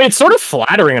morning. I mean, it's sort of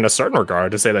flattering in a certain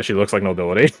regard to say that she looks like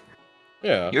nobility.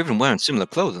 Yeah. You're even wearing similar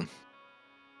clothing.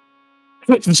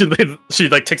 she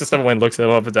like takes a step away and looks at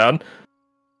him up and down.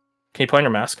 Can you put on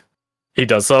your mask? He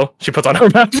does so. She puts on her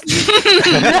mask.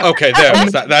 Okay, there.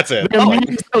 That's it. They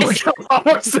look a lot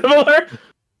more similar.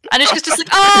 And it's just like,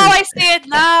 oh, I see it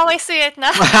now. I see it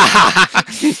now.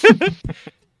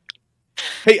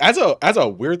 Hey, as a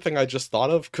weird thing I just thought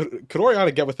of, could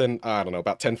Oriana get within, I don't know,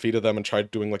 about 10 feet of them and try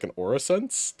doing like an aura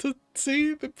sense to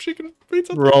see if she can read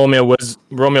something? Roll me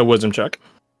a wisdom check.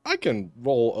 I can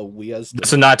roll a wisdom.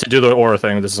 This is not to do the aura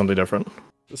thing. This is something different.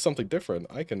 It's something different.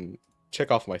 I can check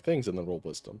off my things and then roll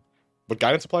wisdom. Would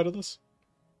guidance apply to this?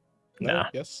 No? Nah.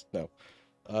 Yes? No.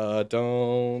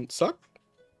 Don't suck?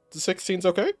 The 16's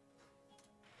okay?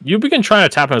 You begin trying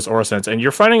to tap on this aura sense, and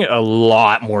you're finding it a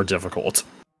lot more difficult.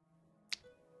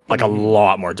 Like a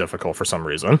lot more difficult for some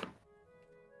reason.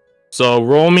 So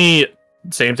roll me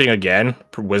same thing again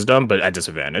for wisdom, but at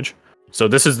disadvantage. So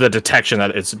this is the detection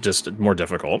that it's just more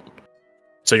difficult.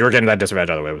 So you're getting that disadvantage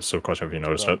out of the way. So question if you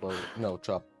noticed it. No,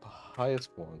 drop highest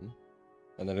one.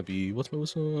 And then it'd be, what's my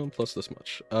wisdom? Plus this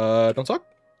much. Don't suck?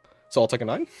 So I'll take a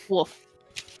 9? Wolf.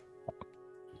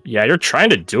 Yeah, you're trying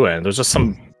to do it. And there's just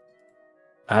some,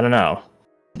 I don't know.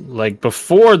 Like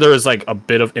before, there was like a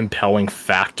bit of impelling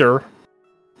factor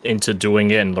into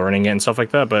doing it and learning it and stuff like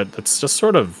that, but it's just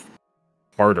sort of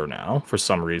harder now for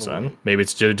some reason. Maybe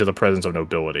it's due to the presence of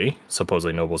nobility.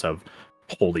 Supposedly nobles have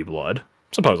holy blood.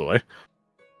 Supposedly.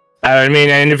 I mean,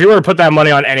 and if you were to put that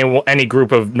money on any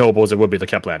group of nobles, it would be the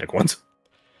Keplandic ones.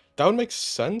 That would make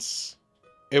sense.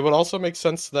 It would also make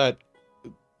sense that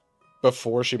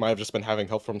before she might have just been having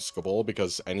help from Skabul,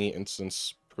 because any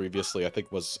instance previously, I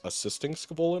think, was assisting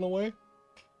Skabul in a way.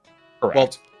 Correct. Well,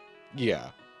 yeah.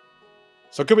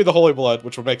 So it could be the Holy Blood,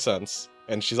 which would make sense.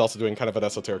 And she's also doing kind of an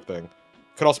esoteric thing.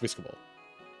 Could also be Skabul.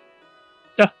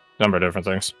 Number of different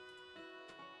things.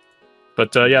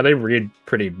 But yeah, they read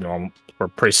pretty normal or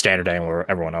pretty standard angle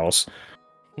everyone else.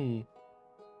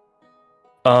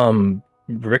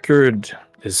 Rickard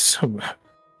is so...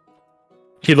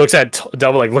 He looks at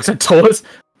Devil, like looks at Tolas.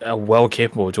 Well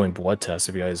capable of doing blood tests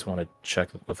if you guys want to check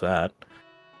with that.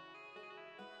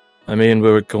 I mean,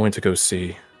 we were going to go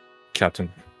see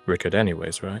Captain Rickard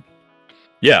anyways, right?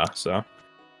 Yeah, so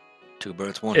 2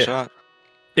 birds, 1 Yeah. shot.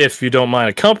 if you don't mind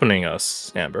accompanying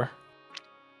us, Amber.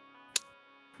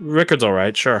 Rickard's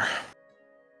alright, sure.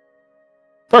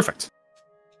 Perfect.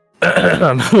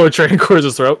 We're trading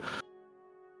Corz's throat.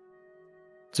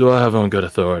 Do I have on good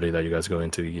authority that you guys are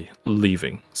going to be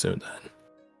leaving soon then?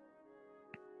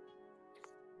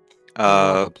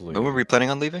 Probably. When were we planning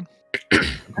on leaving?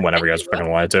 Whenever you guys fucking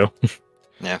wanted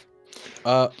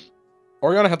to.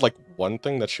 Oriana had like one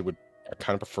thing that she would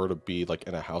kind of prefer to be like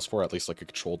in a house for, at least like a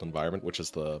controlled environment, which is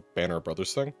the Banner of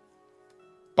Brothers thing.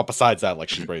 But besides that, like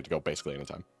she's ready to go basically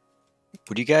anytime.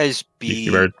 Would you guys be...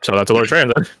 You better tell that to Lord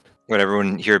Tran then. Would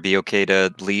everyone here be okay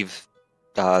to leave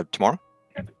tomorrow?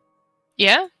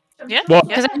 Yeah, Yeah. Well,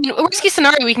 because I mean, worst case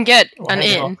scenario, we can get an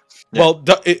inn. Yeah. Well,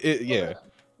 yeah.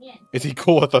 Is he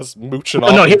cool with us mooching Oh,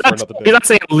 off no, he's for not, another day? he's not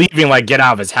saying leaving, like, get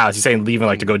out of his house. He's saying leaving,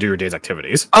 like, to go do your day's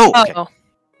activities. Oh, okay. Oh,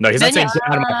 No, he's not Then saying get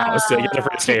out of my house. So you have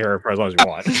to stay here for as long as you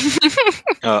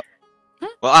want.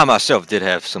 Well, I myself did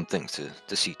have some things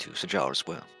to see to, so y'all as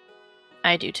well.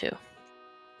 I do too.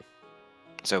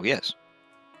 So, yes.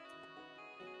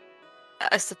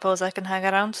 I suppose I can hang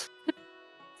around.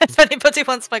 If anybody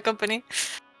wants my company.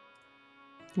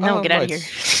 No, Oh, get out of right. here.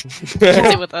 You can't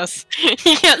sit with us.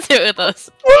 You can't sit with us.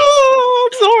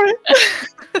 Oh,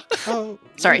 I'm sorry.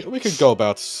 Sorry. We could go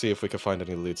about to see if we can find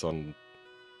any leads on.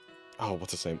 Oh,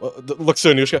 what's his name? Look,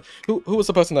 so Anushka. Who was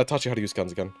the person that taught you how to use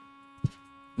guns again?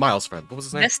 Miles' friend. What was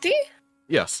his name? Misty?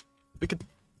 Yes. We could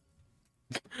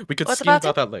What see about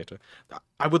about that later.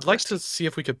 I would like to see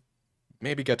if we could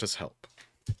maybe get his help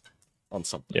on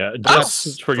something. Yeah, That's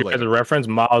just for for you guys later. to reference,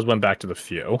 Miles went back to the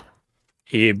few.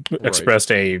 He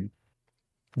expressed a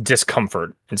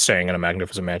discomfort in staying in a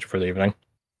magnificent mansion for the evening.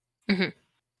 Mm-hmm.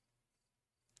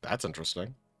 That's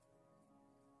interesting.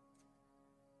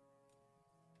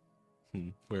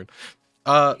 Weird.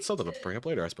 Something to bring up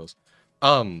later, I suppose.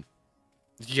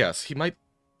 Yes, he might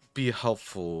be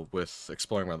helpful with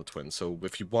exploring around the twins, so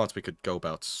if you want, we could go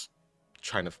about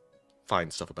trying to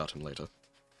find stuff about him later.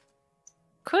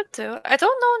 Could do. I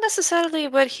don't know necessarily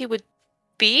where he would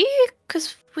be,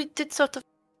 because we did sort of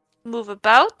move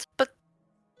about, but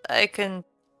I can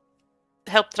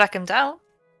help track him down,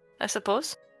 I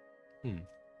suppose.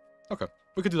 Okay,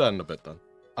 we could do that in a bit then.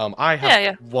 I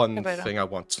have one Right thing I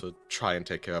want to try and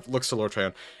take care of. Looks to Lord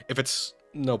Trajan. If it's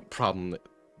no problem,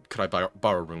 could I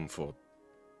borrow a room for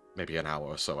maybe an hour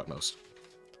or so at most?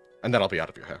 And then I'll be out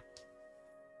of your hair.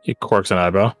 He quirks an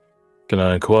eyebrow. Can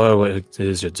I inquire what it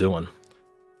is you're doing?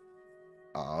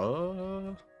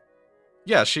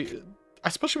 Yeah, I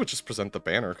suppose she would just present the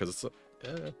banner, because it's...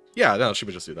 yeah, no, she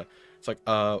would just do that. It's like,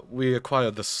 we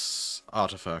acquired this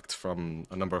artifact from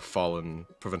a number of fallen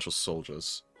provincial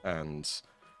soldiers, and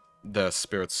their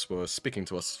spirits were speaking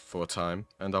to us for a time,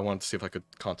 and I wanted to see if I could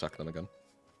contact them again.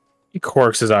 He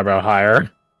quirks his eyebrow higher.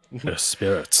 Their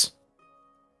spirits.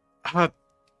 It's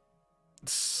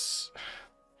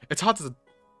hard to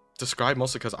describe,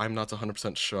 mostly because I'm not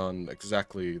 100% sure on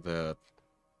exactly the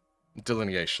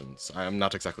delineations. I am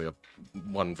not exactly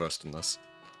one versed in this.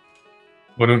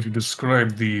 Why don't you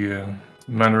describe the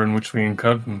manner in which we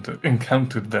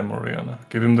encountered them, Oriana?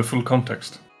 Give him the full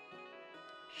context.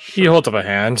 He holds up a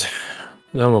hand.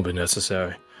 That won't be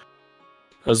necessary.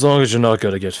 As long as you're not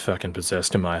gonna get fucking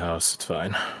possessed in my house, it's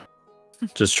fine.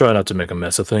 Just try not to make a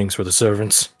mess of things for the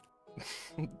servants.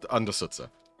 Understood, sir.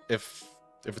 If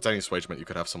it's any assuagement, you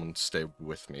could have someone stay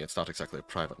with me. It's not exactly a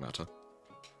private matter.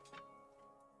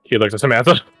 He looks at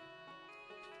Samantha.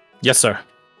 Yes, sir.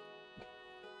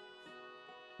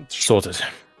 Sorted.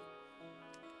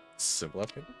 Simple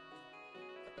enough.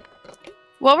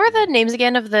 What were the names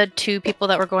again of the two people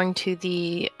that were going to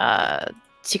the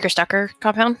Seeker Stalker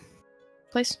compound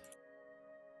place?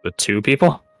 The two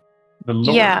people? The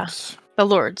lords. Yeah, the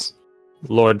lords.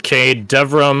 Lord Cade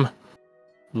Devram,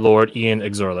 Lord Ian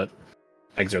Exorlet.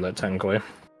 Exorlet, technically.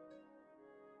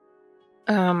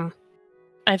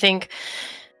 I think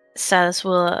Silas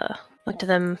will look to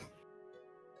them.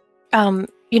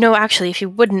 Actually, if you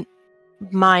wouldn't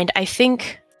mind, I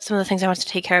think some of the things I want to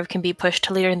take care of can be pushed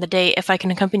to later in the day if I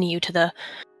can accompany you to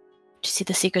see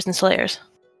the Seekers and Slayers.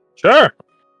 Sure. I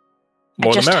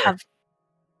More the just merrier. have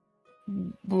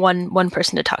one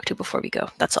person to talk to before we go.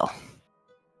 That's all.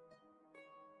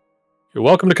 You're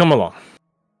welcome to come along.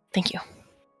 Thank you.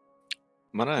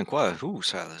 Might I inquire who,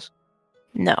 Silas?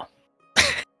 No.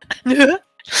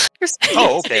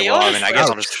 Oh, okay. Well, I mean, I guess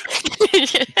I'll just.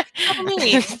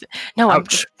 No, I'm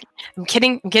Ouch.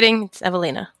 kidding. I'm kidding. It's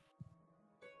Evelina.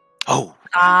 Oh,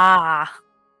 Ah.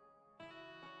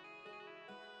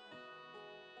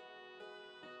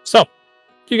 So,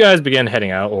 you guys begin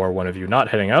heading out, or one of you not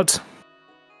heading out.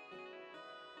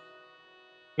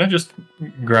 Can I just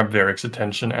grab Varric's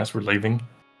attention as we're leaving?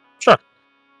 Sure.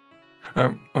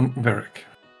 Varric.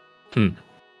 Hmm.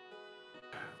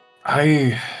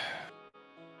 I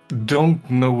don't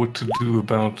know what to do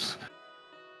about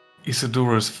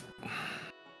Isadora's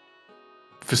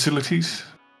facilities.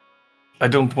 I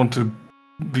don't want to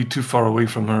be too far away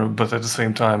from her, but at the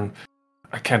same time,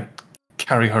 I can't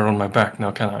carry her on my back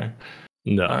now, can I?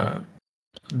 No.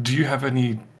 Do you have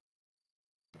any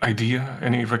idea,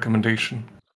 any recommendation?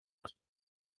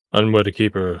 On where to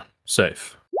keep her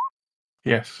safe.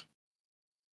 Yes.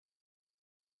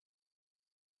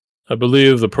 I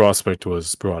believe the prospect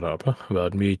was brought up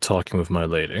about me talking with my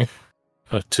lady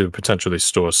to potentially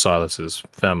store Silas's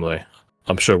family.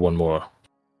 I'm sure one more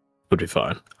would be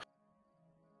fine.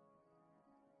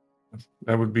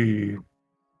 That would be...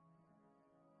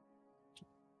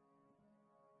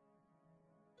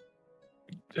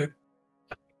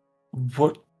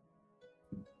 What...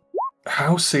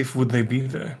 How safe would they be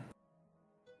there?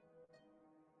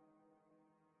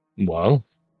 Well,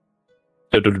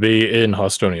 it would be in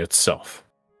Hostonia itself.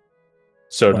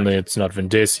 Certainly, Right. it's not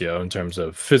Vindacio in terms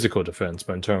of physical defense,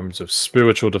 but in terms of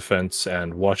spiritual defense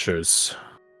and watchers,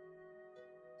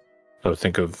 I would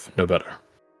think of no better.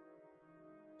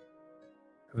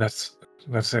 That's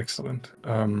excellent.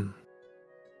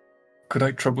 Could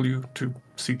I trouble you to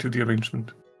see to the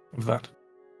arrangement of that?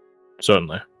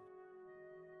 Certainly.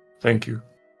 Thank you.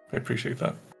 I appreciate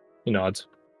that. He nods.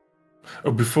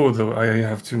 Oh, before though, I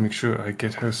have to make sure I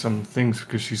get her some things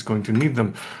because she's going to need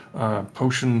them.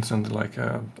 Potions and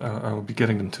I'll be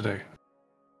getting them today.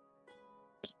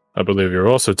 I believe you're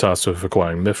also tasked with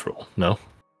acquiring Mithril, no?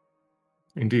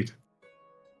 Indeed.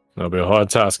 It'll be a hard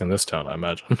task in this town, I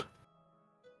imagine.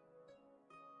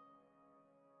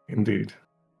 Indeed.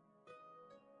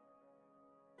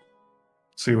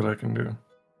 See what I can do.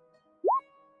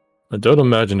 I don't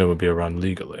imagine it would be around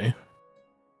legally.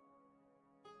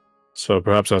 So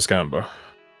perhaps ask Amber.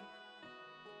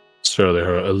 Surely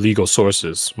her illegal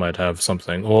sources might have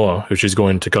something, or if she's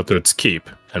going to Cutthroat's Keep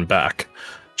and back,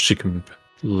 she can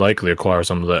likely acquire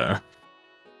some there.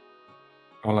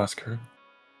 I'll ask her.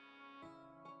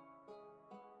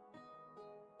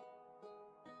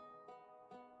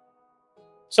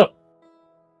 So,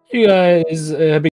 you guys have